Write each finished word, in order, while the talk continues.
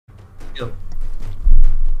Go.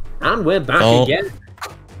 And we're back again.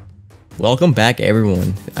 Welcome back,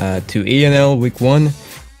 everyone, to ENL Week 1.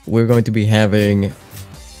 We're going to be having...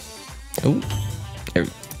 Alright,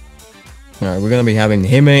 we're going to be having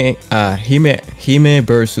HIME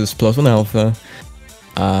versus Plus One Alpha.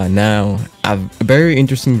 Now, a very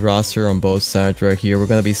interesting roster on both sides right here. We're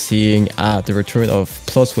going to be seeing the return of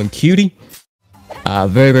Plus One Cutie.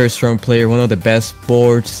 Very strong player, one of the best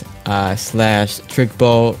boards slash trick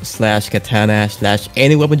ball slash katana slash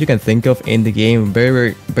any weapon you can think of in the game.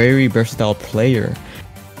 Very versatile player,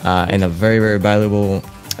 and a very valuable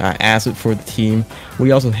asset for the team.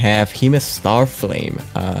 We also have HIME Starflame,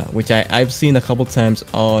 which I've seen a couple times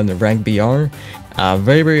on Rank BR.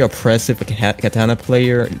 Very oppressive katana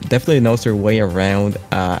player, definitely knows their way around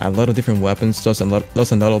a lot of different weapons, does a lot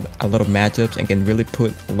of matchups, and can really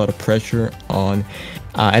put a lot of pressure on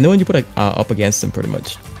anyone you put up against them, pretty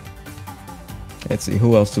much. Let's see,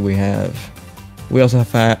 who else do we have? We also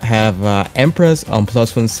have Empress on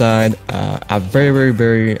Plus One side, a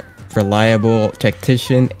very reliable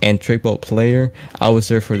tactician and trick ball player, always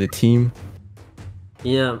there for the team.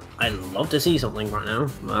 Yeah, I'd love to see something right now.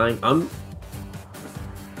 I'm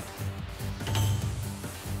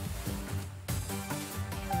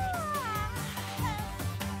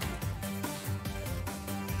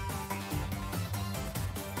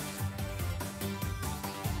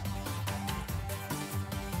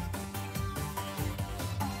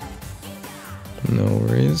No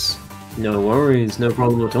worries. No worries, no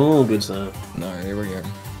problem at all, good sir. Alright, here we go.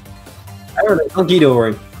 Alright, hunky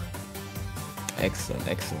dory. Excellent.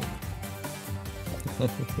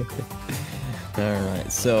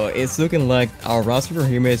 Alright, so it's looking like our roster for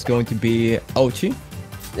HIME is going to be Ochi,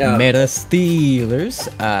 Meta Steelers,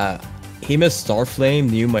 HIME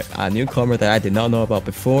Starflame, newcomer that I did not know about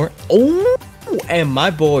before. Oh, and my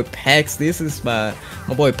boy Pax. This is my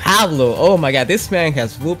boy Pablo. Oh my god, this man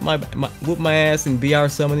has whooped my ass in BR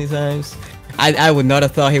so many times. I would not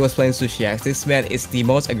have thought he was playing Sushi Axe. This man is the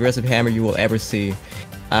most aggressive hammer you will ever see.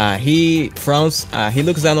 He frowns, he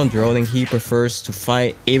looks down on droning, he prefers to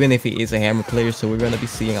fight even if he is a hammer player, so we're gonna be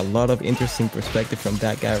seeing a lot of interesting perspective from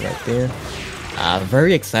that guy right there.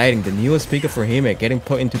 Very exciting, the newest picker for HIME getting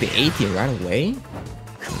put into the 18 right away.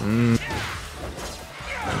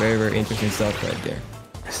 Very interesting stuff right there.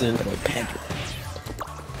 Excellent.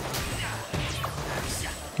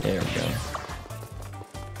 There we go.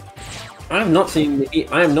 I have not seen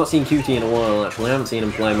QT in a while, actually. I haven't seen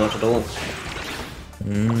him play much at all.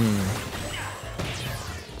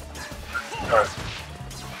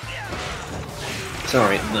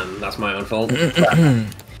 Sorry, that's my own fault.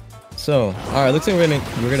 So, alright, looks like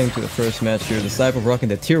we're getting to the first match here. The Cyber rocking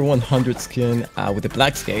the tier 100 skin with the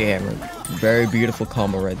black scale hammer. Very beautiful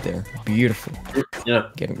combo right there. Beautiful. Yeah.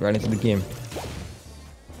 Getting right into the game.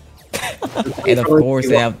 And of course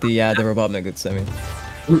they have the Robotnik good semi.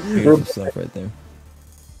 Beautiful stuff right there.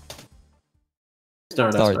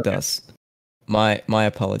 Stardust. My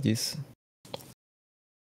apologies.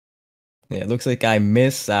 Yeah, it looks like I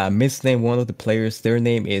misnamed one of the players. Their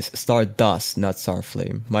name is Stardust, not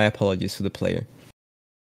Starflame. My apologies to the player.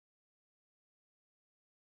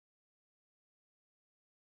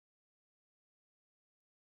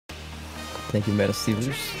 Thank you, Meta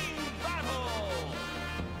Steelers.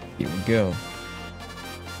 Here we go.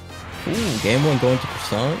 Ooh, game 1 going to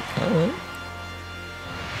Croissant. Alright.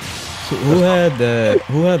 So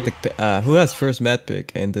who has first med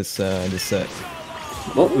pick in this set?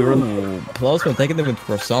 Oh, we were Plus One taking them with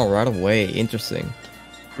Croissant right away. Interesting.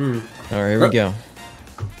 Alright, here we go.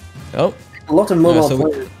 Oh, a lot of mobile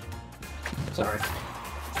players. Sorry.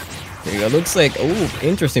 There you go. Looks like, oh,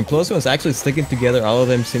 interesting. Plus One's actually sticking together. All of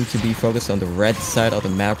them seem to be focused on the red side of the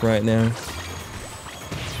map right now.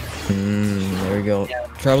 There we go. Yeah.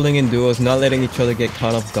 Traveling in duos, not letting each other get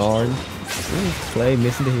caught off guard. Ooh, play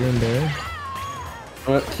missing the here and there.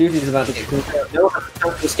 Cutie's about to get caught. No,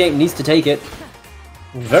 escape needs to take it.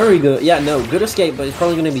 Very good. Yeah, no, good escape, but it's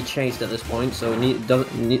probably going to be chased at this point, so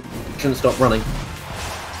it shouldn't stop running.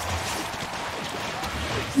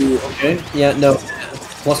 Okay. Yeah, no.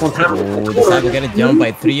 Plus one tap. Oh, decided to get a jump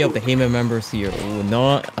by 3 of the HIME members here. Oh,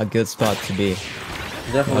 not a good spot to be.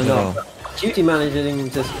 Definitely not. Cutie managing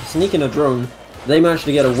to sneak in a drone. They managed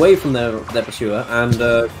to get away from their pursuer and,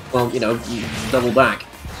 well, you know, double back.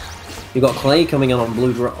 You got Clay coming in on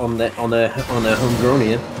blue on their home drone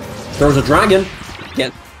here. Throws a dragon.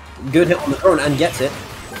 Get good hit on the drone and gets it.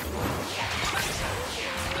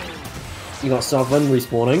 You got Sovereign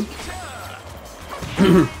respawning.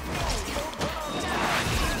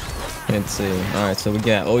 Let's see. Alright, so we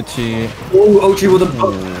got Ochi. Ooh, Ochi with a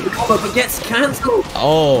combo, but gets cancelled.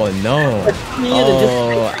 Oh no.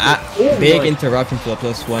 Oh, big interruption for the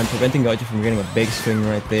 +1, preventing Ochi from getting a big swing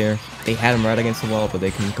right there. They had him right against the wall, but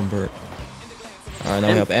they couldn't convert. Alright, now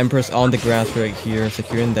we have Empress on the grass right here,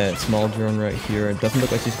 securing that small drone right here. It doesn't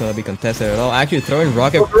look like she's gonna be contested at all. Actually throwing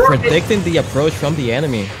rocket, predicting the approach from the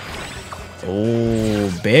enemy. Oh,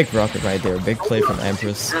 big rocket right there. Big play from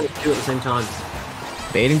Empress. And two at the same time.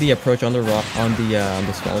 Baiting the approach on the on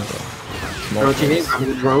the small drone.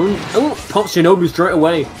 The drone. Oh, pops Shinobu straight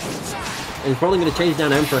away. And he's probably gonna chase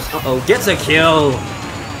down Empress. Uh-oh, gets a kill.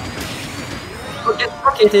 Oh, gets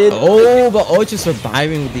rocketed. Oh, but Ochi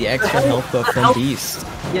surviving with the extra health buff from Beast.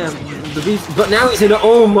 Yeah, the Beast. But now he's in.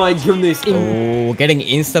 Oh my goodness. Oh, getting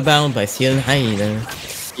insta-bound by Xianhain.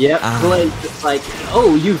 Yeah, like,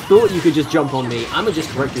 oh, you thought you could just jump on me. I'ma just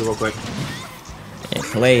correct you real quick. And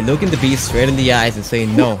Clay looking the Beast straight in the eyes and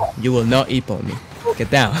saying, no, you will not eat on me. Get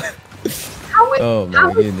down. Oh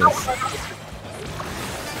my goodness.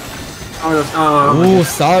 Oh,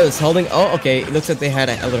 Star is holding. Oh, okay. It looks like they had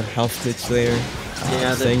a little health glitch there.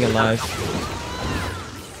 Yeah, staying alive.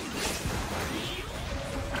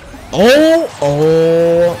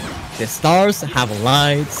 Oh. The Stars have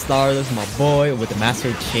lied. Stars, my boy, with the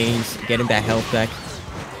Master Change, getting that health back.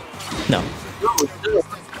 No.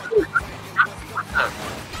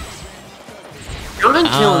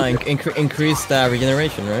 Increased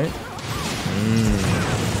regeneration, right?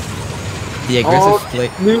 The aggressive play.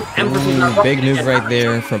 Big move right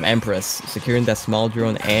there from Empress, securing that small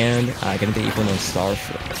drone and getting the even on Star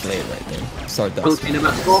play right there. Stardust.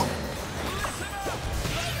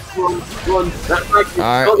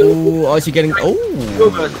 Alright, oh, she getting. Oh,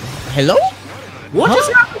 hello? What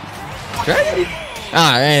just happened? Dragon?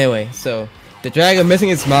 Anyway, so the Dragon missing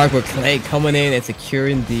its mark with Clay coming in and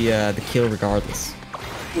securing the kill regardless.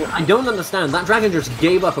 I don't understand. That Dragon just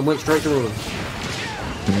gave up and went straight to ruin.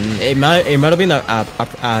 It might have been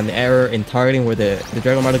an error in targeting where the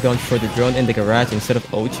Dragon might have gone for the drone in the garage instead of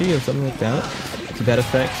Ochi or something like that. To that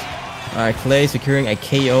effect. Alright, Clay securing a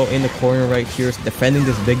KO in the corner right here, defending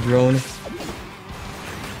this big drone.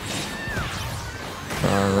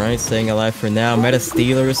 Alright, staying alive for now. Meta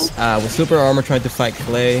Steelers with super armor trying to fight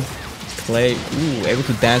Clay. Clay, ooh, able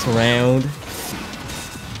to dance around.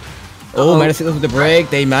 Oh, Meta Steelers with the break.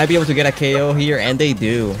 They might be able to get a KO here, and they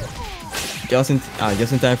do. Just in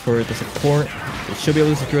time for the support. They should be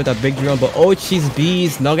able to secure that big drone, but Ochi's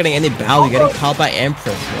Beast not getting any value, getting caught by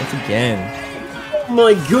Empress once again. Oh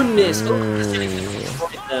my goodness!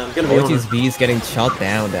 Ochi's Beast getting shot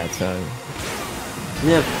down that time.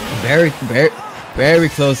 Yeah. Very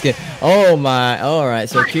close game. Oh my, alright,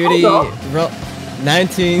 so Cutie,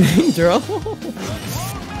 19 draw.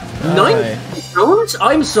 9 drones?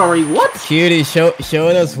 I'm sorry, what? Cutie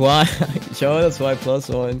showing us why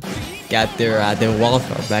 +1 got their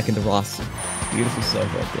wildcard back in the roster. Beautiful stuff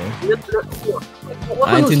right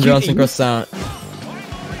there. 19 drones and croissant.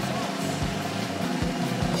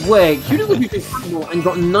 Wait, Cutie was using football and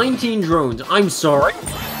got 19 drones. I'm sorry.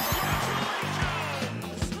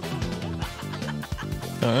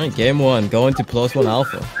 Alright, game 1, going to +1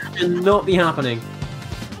 alpha. Should not be happening.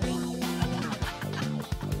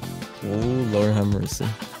 Oh, Lord have mercy.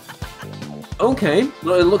 Okay,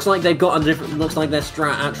 well, it looks like they've got a different. Looks like their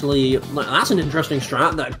strat actually. That's an interesting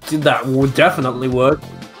strat. That would definitely work.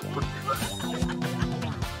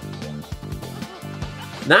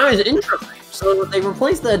 That is interesting. So they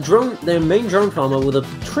replaced their main drone farmer with a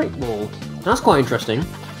trick ball. That's quite interesting.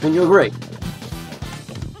 Wouldn't you agree?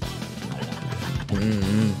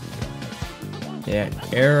 Yeah,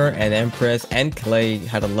 Error and Empress and Clay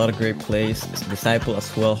had a lot of great plays. Disciple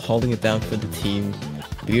as well, holding it down for the team.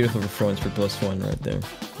 Beautiful performance for +1 right there.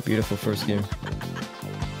 Beautiful first game.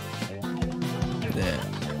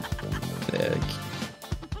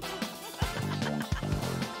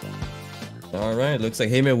 Alright, looks like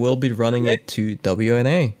HIME will be running it to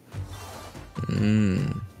WNA.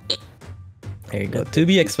 There you go. To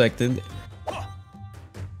be expected.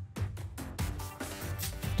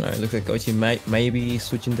 Alright, looks like Ochi might maybe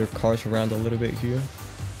switching their cars around a little bit here.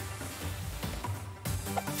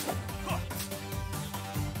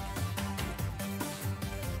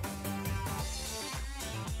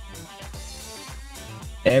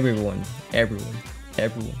 Everyone.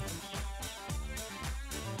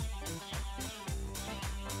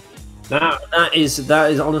 That is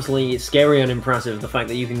honestly scary and impressive. The fact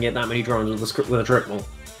that you can get that many drones with a trick ball.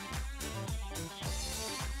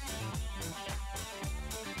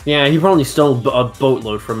 Yeah, he probably stole a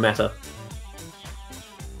boatload from Meta.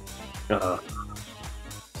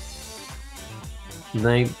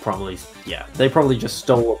 They probably just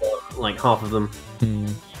stole like half of them.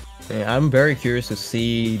 Yeah, I'm very curious to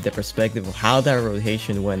see the perspective of how that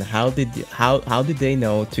rotation went. How did they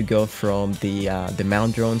know to go from the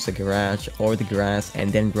mount drones, the garage, or the grass,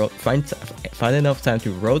 and then find enough time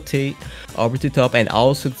to rotate over to top and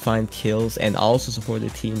also find kills and also support the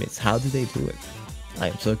teammates? How did they do it? I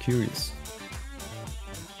am so curious.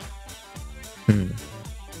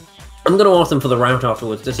 I'm gonna ask them for the route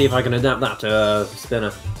afterwards to see if I can adapt that to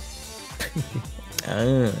spinner.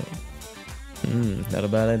 Not a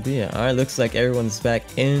bad idea. Alright, looks like everyone's back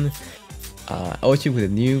in. Ochi with the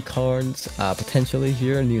new cards, potentially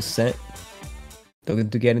here, a new set. Looking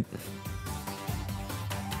to get it.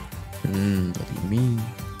 What do you mean?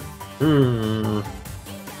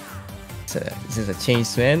 Is this a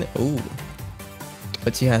changed man? Ooh.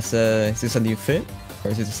 Ochi has is this a new fit? Or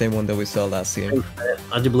is it the same one that we saw last game?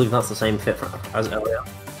 I do believe that's the same fit as earlier.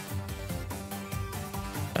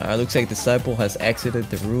 Looks like Disciple has exited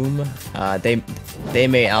the room. They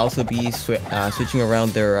may also be switching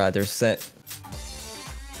around their set.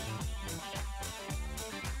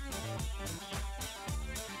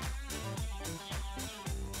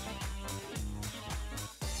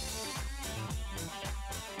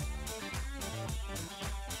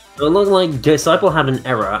 So it looked like Disciple had an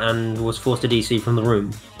error and was forced to DC from the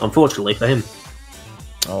room. Unfortunately for him.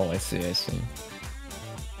 Oh, I see. Is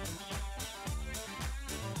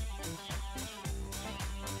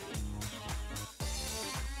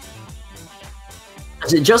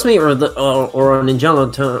it just me, or are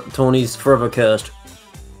Ninjala Tony's forever cursed?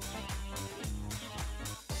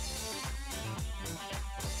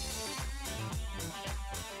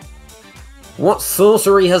 What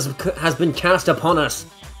sorcery has been cast upon us?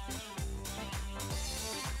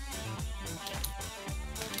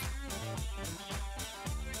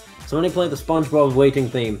 Somebody play the SpongeBob waiting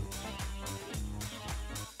theme.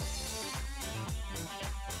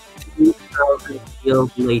 2,000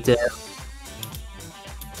 years later.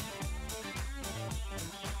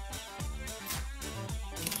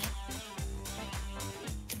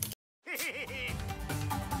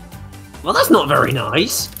 Well, that's not very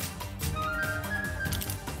nice.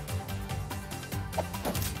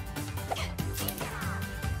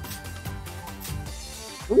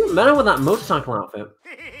 Ooh, better with that motorcycle outfit.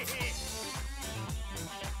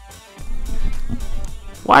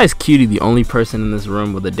 Why is Cutie the only person in this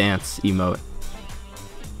room with a dance emote?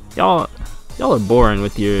 Y'all are boring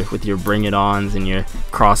with your bring it ons and your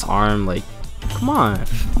cross arm. Like, come on,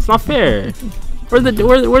 it's not fair. Where's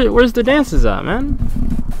the dances at, man?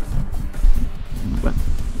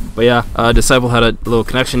 But yeah, Disciple had a little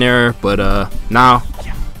connection error, but now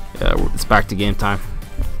it's back to game time.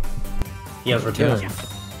 He has returned.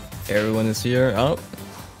 Everyone is here. Oh,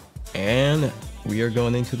 and we are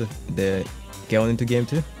going into going into game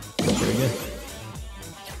 2. Very good.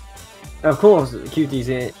 Of course, Cutie's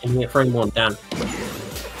in here frame 1 down.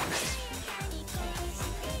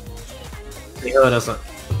 He heard us.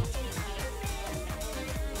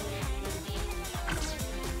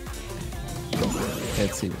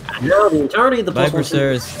 Let's see. Now the entirety of the Viper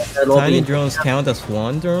says tiny drones count as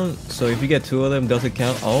one drone, so if you get 2 of them, does it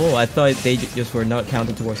count? Oh, I thought they just were not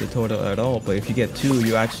counted towards the total at all, but if you get 2,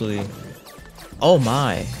 you actually... Oh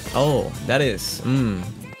my! Oh, that is...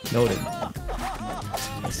 noted.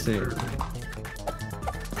 Let's see.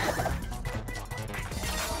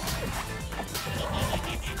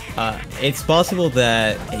 It's possible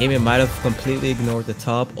that HIME might have completely ignored the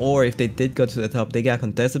top, or if they did go to the top, they got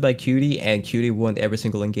contested by Cutie, and Cutie won every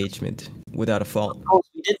single engagement without a fault.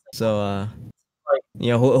 So,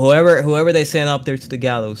 you know, whoever they sent up there to the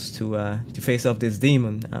gallows to face off this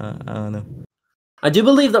demon, I don't know. I do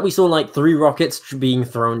believe that we saw like 3 rockets being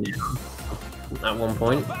thrown down at one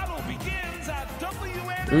point.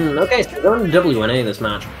 Okay, so they're on WNA this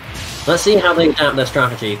match. Let's see how they adapt their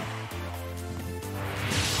strategy.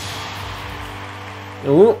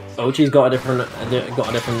 Ooh, Ochi's got a different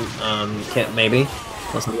kit maybe.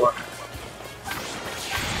 Let's work.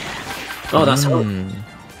 Oh, that's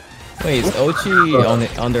Wait, is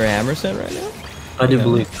Ochi on their hammer set right now? I do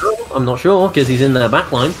believe so. I'm not sure because he's in their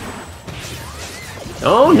backline.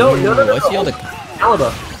 Oh no! What's he on the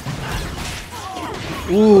Caliber?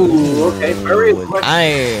 Ooh, okay, very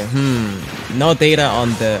no data on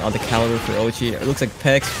the caliber for Ochi. It looks like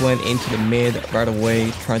Pex went into the mid right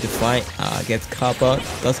away, trying to fight. Gets caught out.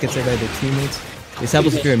 Does get saved by the teammates.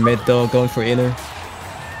 Disciples here in mid though, going for inner.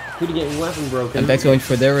 Could get weapon broken. And Pex going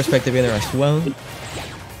for their respective inner as well.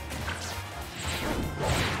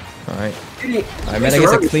 Alright. Alright, man, I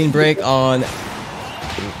guess a clean break on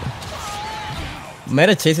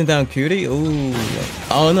Meta chasing down Cutie. Ooh.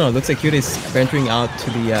 Oh no, looks like Cutie's venturing out to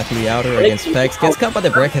the outer against Pex. Gets caught by the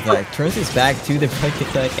break attack. Turns his back to the break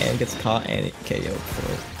attack and gets caught and KO'd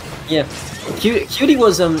for it. Yeah, Cutie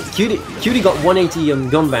was Cutie got 180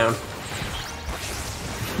 gunbound.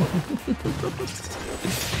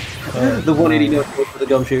 The 180 no for the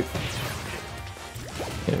gum shoot.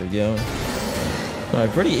 Here we go.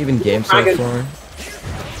 Alright, pretty even game so far.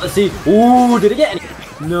 Let's see. Ooh, did it get any?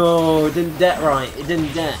 No, it didn't get right. It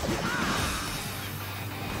didn't get.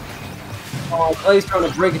 Oh, Clay's trying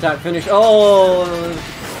to break attack finish. Oh.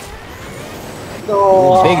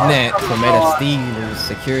 No. Big net for Meta Steel,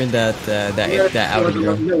 securing that outer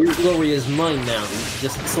No, your glory is mine now.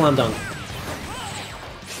 Just slam dunk.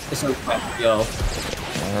 It's okay, yo.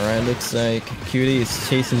 Alright, looks like Cutie is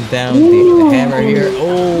chasing down the hammer here.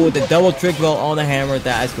 Oh, the double trick ball on the hammer.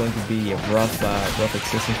 That is going to be a rough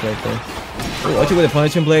existence right there. Watching with the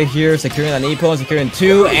punishing blade here, securing an E-pole, securing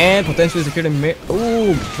 2, and potentially securing mid.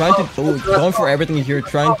 Oh, going for everything here,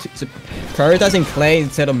 trying to prioritizing Clay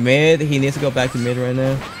instead of mid. He needs to go back to mid right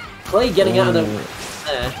now. Clay getting out of the.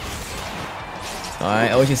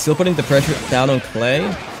 Alright, oh, she's still putting the pressure down on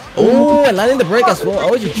Clay. Oh, and landing the break as well.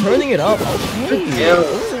 Oh, she's turning it up. Okay.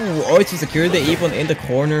 Oh, she secured the E-pole in the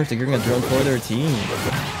corner, securing a drone for their team.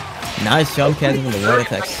 Nice jump cancel from the wall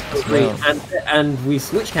attacks as well. And we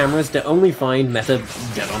switch cameras to only find Meta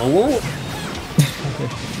dead on a wall.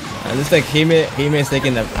 And looks like Hime is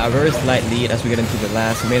taking a very slight lead as we get into the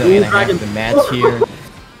last minute and a half of the match here.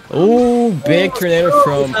 Oh, big tornado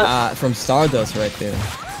from Stardust right there.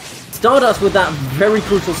 Stardust with that very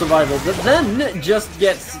crucial survival, but then just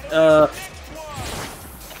gets oh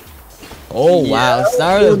wow,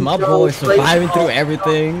 Stardust, my boy, surviving through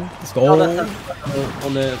everything. Let's go. On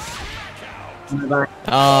the back.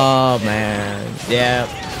 Oh man, yeah.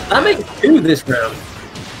 That makes 2 this round.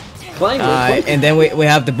 And then we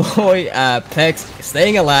have the boy Pex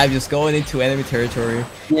staying alive, just going into enemy territory.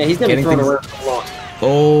 Yeah, he's getting thrown around a lot.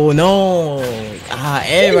 Oh no!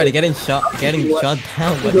 Everybody getting shot down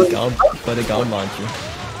by the gun launcher.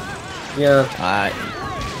 Yeah.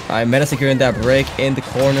 Alright, Meta securing that break in the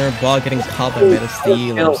corner, ball getting caught by Meta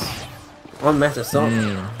Steelers. On Meta, so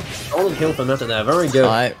all the kill for Meta there, very good.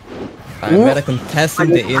 Alright, Meta contesting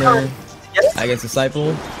the inner against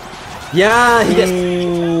Disciple. Yeah, he gets.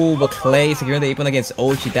 Ooh, but Clay securing the E-pole against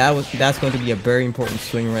Ochi. That's going to be a very important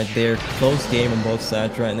swing right there. Close game on both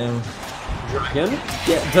sides right now. Dragon?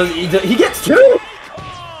 Yeah, he gets 2!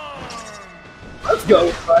 Let's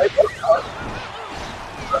go, right?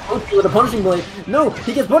 Ochi with a punishing blade. No,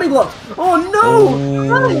 he gets body blocked. Oh no!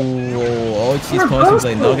 Oh, Ochi's punishing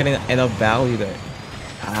blade not getting enough value there.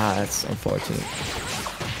 That's unfortunate.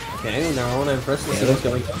 Okay, now I want to impress. Let's see what's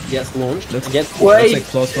going on. Gets launched. Looks like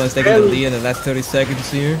Plus One's taking the lead in the last 30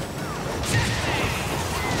 seconds here.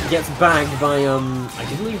 Gets bagged by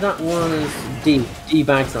I believe that was D. D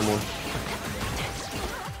bagged someone.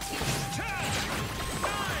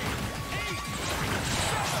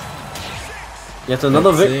 Yet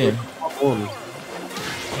another victory.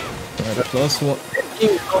 Right, Plus One.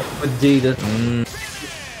 With D.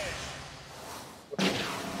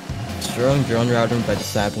 Strong drone router by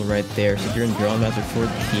Disciple right there. Securing drone master for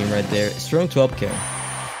the team right there. Strong 12 kill.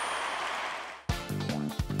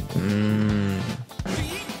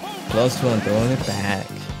 Plus One throwing it back.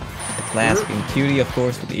 The classic and Cutie, of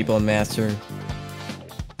course, with the E-ball master.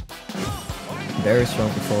 Very strong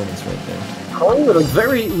performance right there. Calling with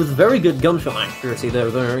very good gunshot accuracy there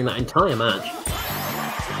during that entire match.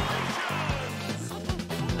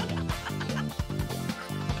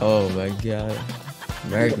 Oh my god.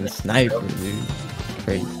 American Sniper, dude.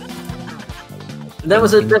 Great.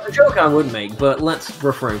 That's a joke I would make, but let's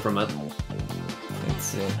refrain from it.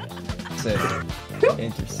 It's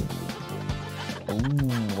interesting.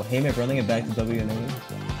 Ooh, HIME running it back to WNA.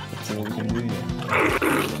 Let's see what we can do here.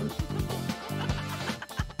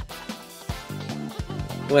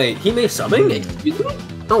 Wait, HIME subbing? Excuse me?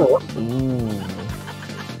 Oh. Ooh.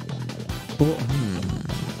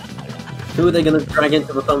 Who are they gonna drag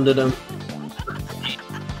into the Thunderdome?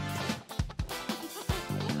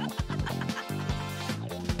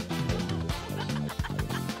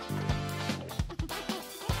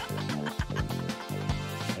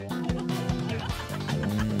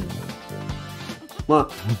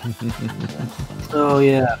 What? Oh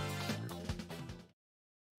yeah.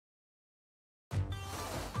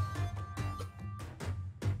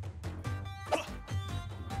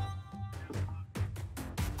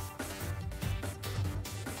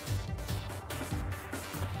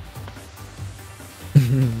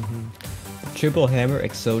 Triple Hammer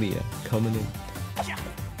Exodia coming in.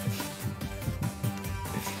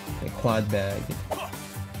 A quad bag.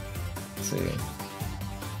 Let's see.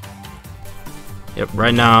 Yep.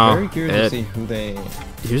 Right now, Very curious to see who they.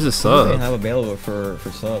 Here's a Who sub. they have available for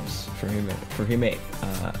subs for HIME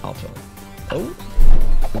Alpha. Oh,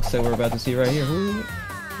 looks like we're about to see right here.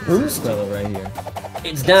 Who's this fellow right here?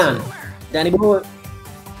 It's Dan. Danny boy.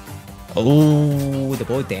 Oh, the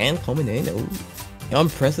boy Dan coming in. Oh,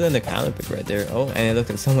 unprecedented counter pick right there. Oh, and it looked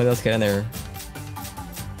like someone else getting there.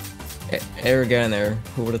 Eric getting there.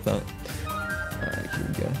 Who would have thought? Alright, here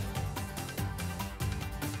we go.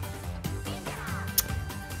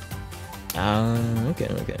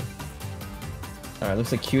 Okay. Alright,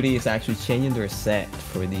 looks like Cutie is actually changing their set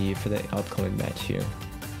for the upcoming match here.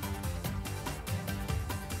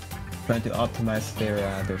 Trying to optimize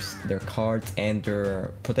their cards and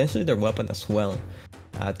potentially their weapon as well,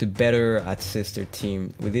 to better assist their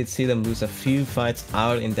team. We did see them lose a few fights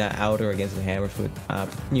out in that outer against the Hammerfoot.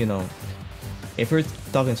 You know, if we're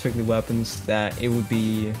talking strictly weapons, that it would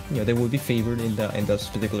be, you know, they would be favored in those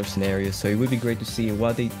particular scenarios. So it would be great to see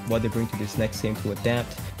what they bring to this next game to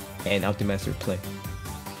adapt and optimize their play.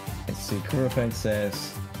 Let's see. Kurofang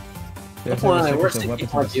says. That's why we're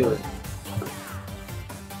 65 viewers.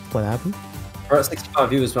 What happened? We're at 65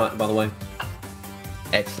 viewers, by the way.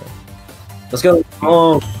 Excellent. Let's go.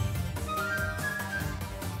 Oh.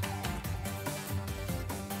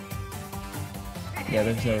 Yeah,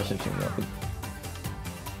 there's no restriction.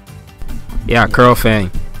 Yeah, Curl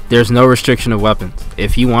Fang. There's no restriction of weapons.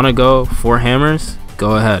 If you want to go 4 hammers,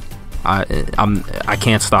 go ahead. I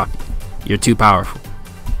can't stop you. You're too powerful.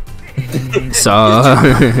 So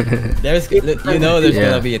there's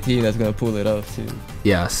gonna be a team that's gonna pull it off too.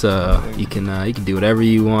 Yeah, so you can do whatever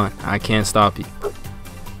you want. I can't stop you.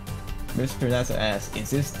 Mr. NASA asks, is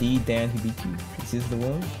this the Dan who beat you? Is this the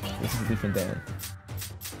one? This is a different Dan.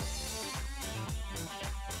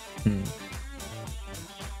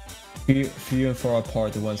 Few and far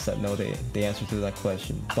apart the ones that know the answer to that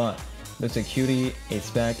question. But looks like Cutie is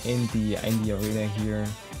back in the arena here.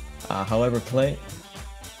 However, Clay.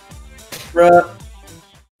 Bruh.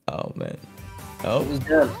 Oh man. Oh. It was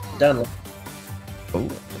done. Oh.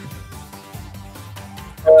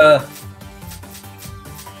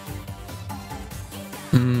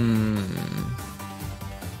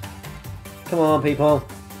 Come on, people.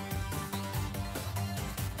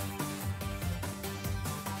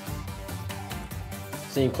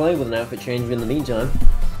 Seeing Clay with an outfit change in the meantime.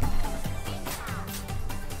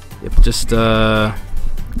 Yep, just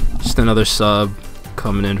another sub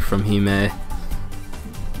coming in from HIME A.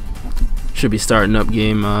 Should be starting up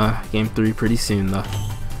game 3 pretty soon though.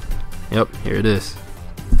 Yep, here it is.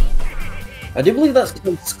 I do believe that's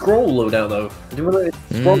the scroll loadout though. I do believe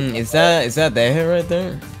it's scroll. Is that their hair right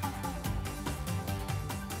there?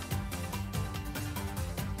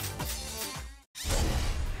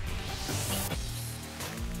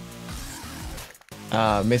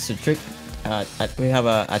 Mr. Trick, we have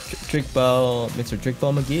a Trickball, Mr.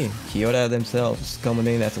 Trickball McGee, Kyoto themselves coming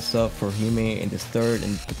in as a sub for HIME in this third,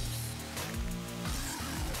 and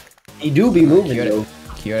he do be moving though.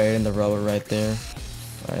 Kyoto in the rubber right there.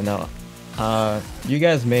 Right now, you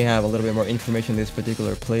guys may have a little bit more information on this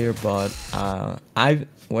particular player, but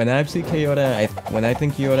when I see Kyoto, when I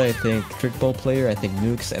think Kyoto, I think Trickball player, I think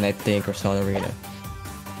Nukes, and I think Orson Arena.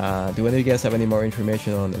 Do any of you guys have any more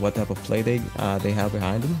information on what type of play they have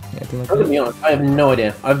behind them? Anything like I'm gonna be honest, I have no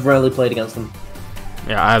idea. I've rarely played against them.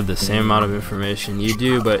 Yeah, I have the same amount of information you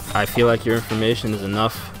do, but I feel like your information is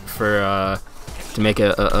enough for to make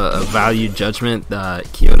a value judgment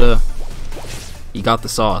that Kyoto, he got the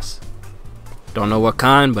sauce. Don't know what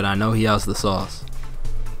kind, but I know he has the sauce.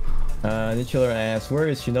 Ninjala asks, where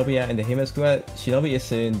is Shinobi at in the HIME squad? Shinobi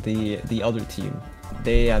is in the other team.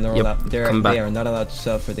 They are not allowed. They are not allowed to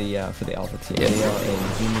sub for the alpha team. Yep. They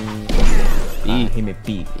are in HIME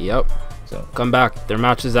B. Yep. So come back. Their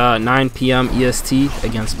match is at 9 p.m. EST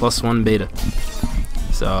against +1 beta.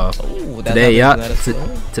 So today,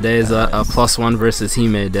 today is a +1 versus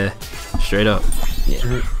HIME day, straight up.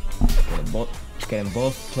 Yeah. Getting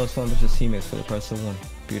both +1 versus HIME for the price of 1.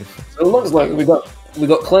 Beautiful. So it looks like we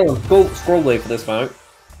got Clay on scroll blade for this fight.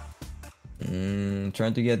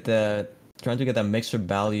 Trying to get that mixer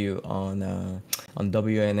value on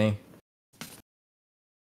WNA.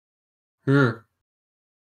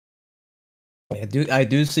 I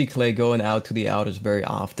do see Clay going out to the outers very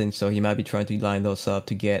often, so he might be trying to line those up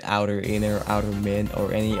to get outer inner, outer mid,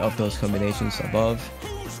 or any of those combinations above.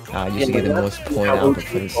 Just to get the most point out for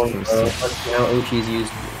his team. Now Ochi's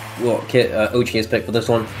used what kit Ochi has picked for this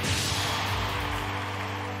one.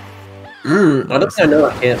 I don't think I know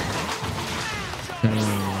that kit.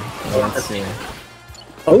 Let's see.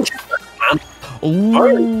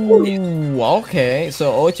 Ooh, okay.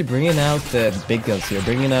 So Ochi bringing out the big guns here,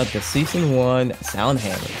 bringing out the Season 1 Sound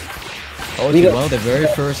Hammer. Ochi, one of the very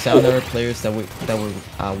first Sound Hammer players that were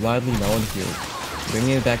widely known here.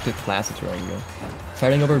 Bringing it back to classics right here.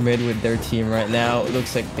 Fighting over mid with their team right now. It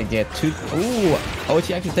looks like they get 2. Ooh,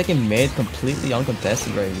 Ochi actually taking mid completely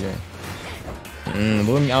uncontested right here.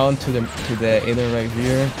 Moving on to the inner right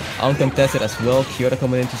here, uncontested as well. Kyoto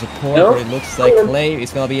coming in to support, but it looks like Clay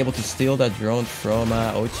is gonna be able to steal that drone from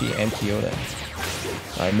Ochi and Kyoto.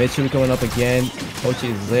 Alright, mid should be coming up again. Ochi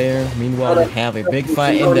is there. Meanwhile, we have a big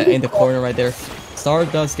fight in the corner right there.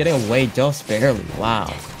 Stardust getting away just barely.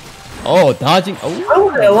 Wow. Oh, dodging.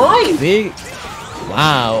 Oh, they're alive. Big.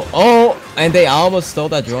 Wow. Oh, and they almost stole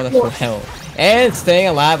that drone as well. And staying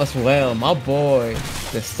alive as well. My boy.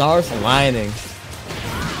 The stars aligning.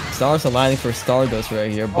 Stars aligning for Stardust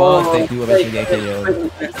right here, but they do eventually get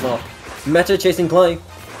KO. Meta chasing Clay.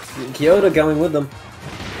 Kyoto going with them.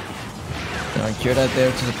 Kyoto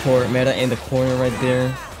there to support Meta in the corner right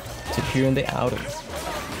there. Securing the outer.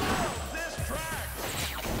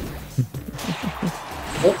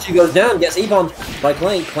 She goes down, gets E-bombed by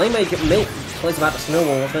Clay. Clay make it mate. Clay's about to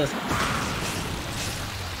snowball. What's this?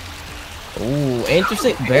 Ooh,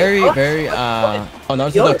 interesting. Very. Oh,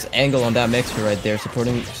 Naruto looks angle on that mixer right there,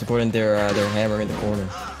 supporting their hammer in the corner.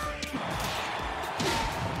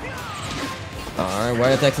 Alright,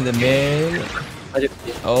 wide attacks in the mid.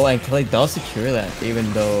 Oh, and Clay does secure that,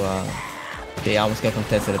 even though they almost got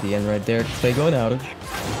contested at the end right there. Clay going out.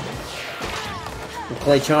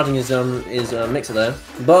 Clay charging his mixer there,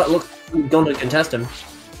 but look, gone to contest him.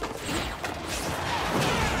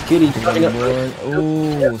 Cutie charging up.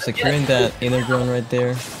 Ooh, securing that inner drone right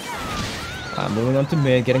there. Moving on to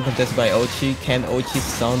mid, getting contested by Ochi. Can Ochi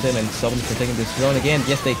sound them and stop them from taking this drone again?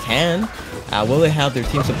 Yes, they can. Will they have their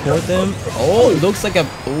team support them? Oh, looks like a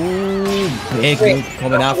big move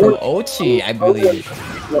coming out from Ochi, I believe.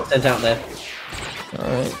 Sent out there.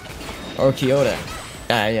 Alright. Or Kyoto.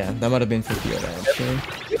 Yeah, that might have been for Kyoto, actually.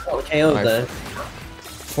 KO'd there.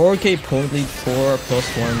 4k point lead,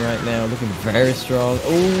 4+1 right now, looking very strong.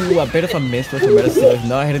 Ooh, a bit of a miss for Meta Steelers,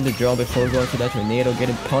 not hitting the draw before going for that tornado,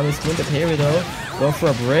 getting punished with the parry though. Going for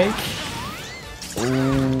a break.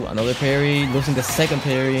 Ooh, another parry, losing the second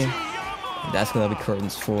parry. That's gonna be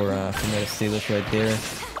curtains for Meta Steelers right there.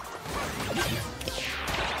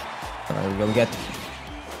 Alright, we're gonna get.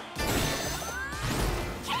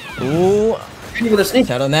 Ooh. With a sneak.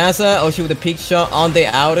 Shadow NASA, Ochi with a peak shot on the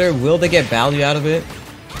outer. Will they get value out of it?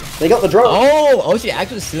 They got the drone. Oh, Ochi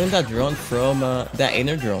actually stealing that drone from that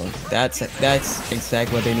inner drone. That's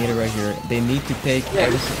exactly what they needed right here. They need to take. They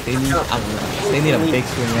need a big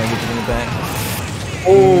swing right here in the back.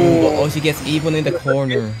 Oh, Ochi gets even in the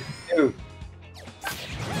corner.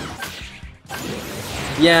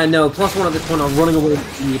 Yeah, no. +1 at this point. I'm running away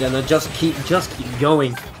with the lead, and I just keep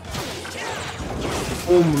going.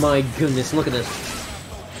 Oh my goodness, look at this.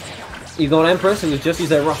 You got Empress, who has just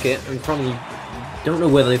used their rocket, and probably don't know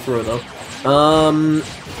whether they threw it though.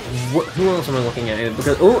 Who else am I looking at here?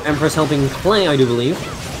 Because, oh, Empress helping Clay, I do believe.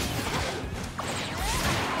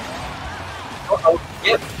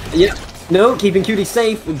 Yep. No, keeping Cutie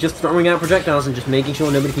safe, just throwing out projectiles and just making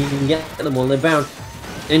sure nobody can get them while they're bound.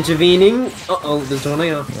 Intervening. There's a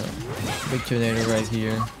tornado. Big tornado right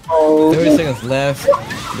here. 30 Oh. seconds left.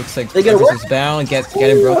 Looks like Empress is bound.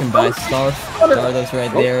 Getting broken by Stardust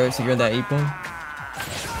right there, securing that Ippon.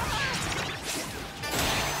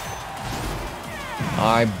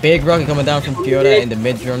 Alright, big rocket coming down from Kyoto in the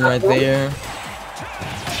mid drone right there.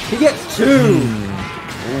 He gets 2!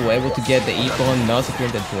 Ooh, able to get the Ippon, not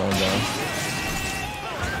securing the drone though.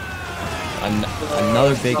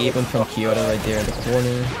 Another big Ippon from Kyoto right there in the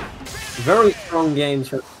corner. Very strong games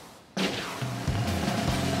for.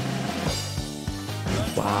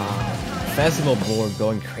 Wow. Festival board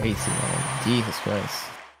going crazy, man. Jesus Christ.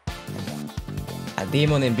 A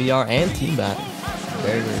Demon in BR and Team Battle.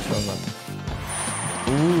 Very strong one.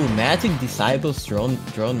 Ooh, Magic Disciples drone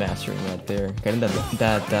mastering right there. Getting that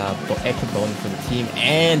extra bonus for the team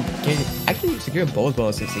and actually securing both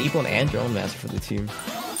bonuses, Ippon and drone master for the team.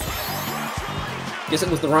 Guess it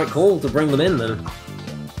was the right call to bring them in then.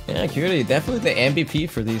 Yeah, clearly, definitely the MVP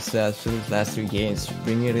for these last 3 games.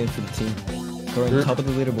 Bringing it in for the team. Going top of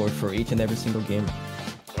the leaderboard for each and every single game.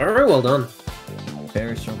 Very well done.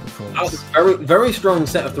 Very strong performance. Very strong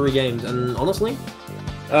set of 3 games, and honestly,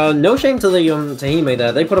 no shame to the to HIME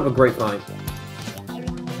there. They put up a great fight.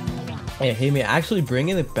 Yeah, HIME actually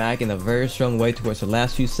bringing it back in a very strong way towards the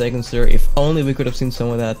last few seconds there. If only we could have seen some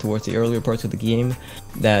of that towards the earlier parts of the game.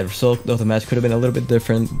 That result of the match could have been a little bit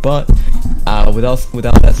different, but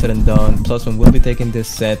Without that said and done, Plus One will be taking this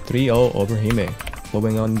set 3-0 over HIME,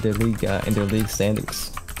 moving on in their league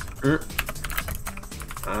standings.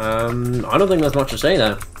 I don't think there's much to say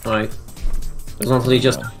there. Like, it's honestly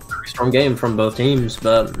just a very strong game from both teams,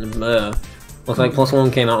 but looks like Plus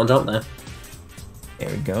One came out on top there. There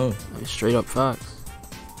we go. Straight up facts.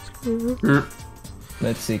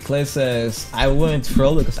 Let's see. Clay says, I wouldn't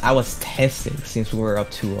troll because I was testing since we were up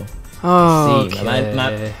 2-0. Oh, See,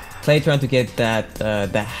 okay. Clay trying to get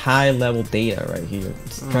that high level data right here.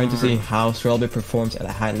 Trying to see how Strawberry performs at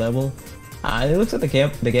a high level. It looks like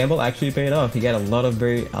the gamble actually paid off. He got a lot of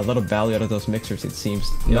value out of those mixers. It seems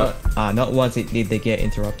not once did they get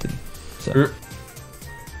interrupted. So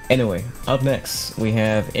anyway, up next we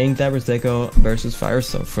have Inkdivers Deco versus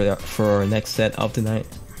Firestorm for our next set of the night.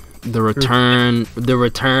 The return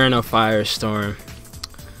of Firestorm.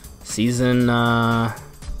 Season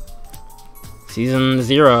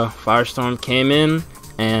 0, Firestorm came in,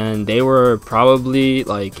 and they were probably,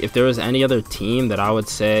 like, if there was any other team that I would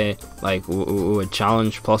say, like, would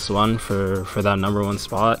challenge Plus One for that #1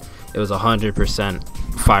 spot, it was 100%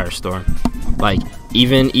 Firestorm. Like,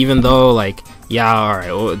 even though, like, yeah, all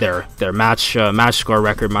right, well, their match score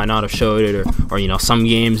record might not have showed it, or you know, some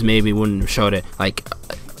games maybe wouldn't have showed it. Like,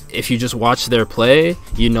 if you just watch their play,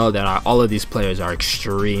 you know that all of these players are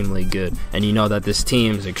extremely good, and you know that this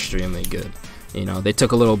team is extremely good. You know, they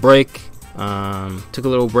took a little break,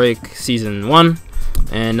 season 1,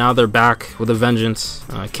 and now they're back with a vengeance,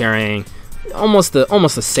 carrying almost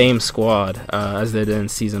the same squad as they did in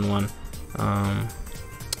season 1.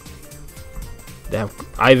 They have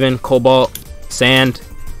Ivan, Cobalt, Sand,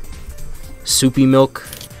 Soupy Milk.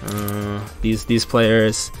 These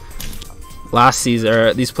players last season,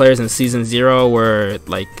 or these players in season 0 were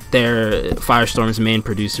like their Firestorm's main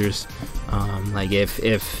producers. Like if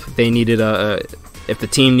they needed if the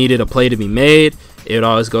team needed a play to be made, it would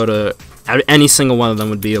always go to any single one of them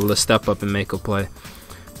would be able to step up and make a play.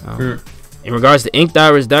 In regards to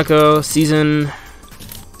Inkdivers Deco,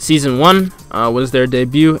 season 1 was their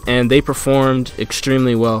debut, and they performed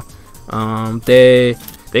extremely well. They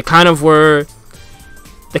kind of were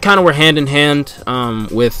hand in hand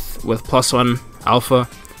with Plus One Alpha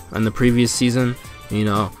in the previous season. You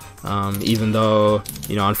know, even though,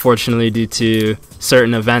 you know, unfortunately due to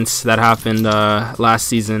certain events that happened last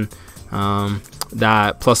season,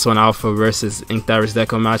 that Plus One Alpha versus Inkdivers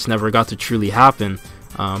Deco match never got to truly happen.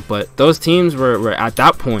 But those teams were at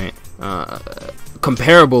that point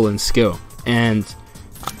comparable in skill, and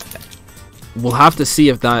we'll have to see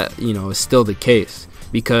if that, you know, is still the case,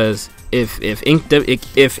 because if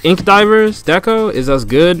Inkdivers Deco is as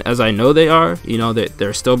good as I know they are, you know, they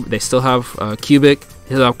still have Cubic,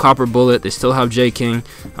 they still have Copper Bullet, they still have J King,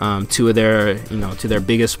 two of their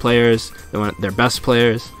biggest players, their best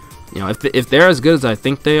players. You know, if they're as good as I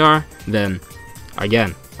think they are, then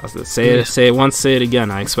again, I'll say it once, say it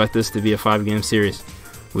again, I expect this to be a 5-game series.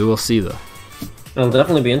 We will see though. It'll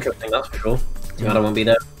definitely be interesting, that's for sure. I don't want to be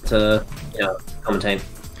there to, you know, commentate.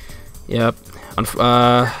 Yep.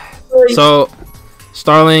 So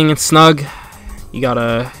Starling and Snug, you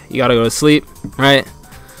gotta go to sleep, right?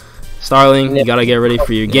 Starling, you gotta get ready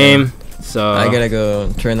for your game. So I gotta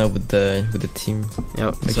go train up with the team.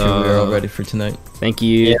 Yep. Make sure we're all ready for tonight. Thank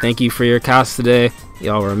you, thank you for your cast today.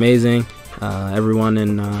 Y'all were amazing. Everyone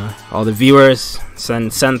and all the viewers,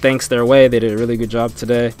 send thanks their way. They did a really good job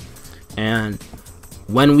today. And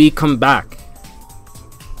when we come back,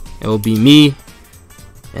 it will be me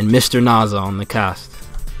and Mr. Naza on the cast.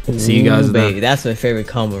 See you guys then. That's my favorite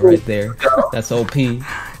combo right there. That's OP.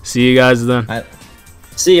 See you guys then.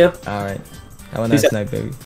 See ya. All right. Have a nice night, baby.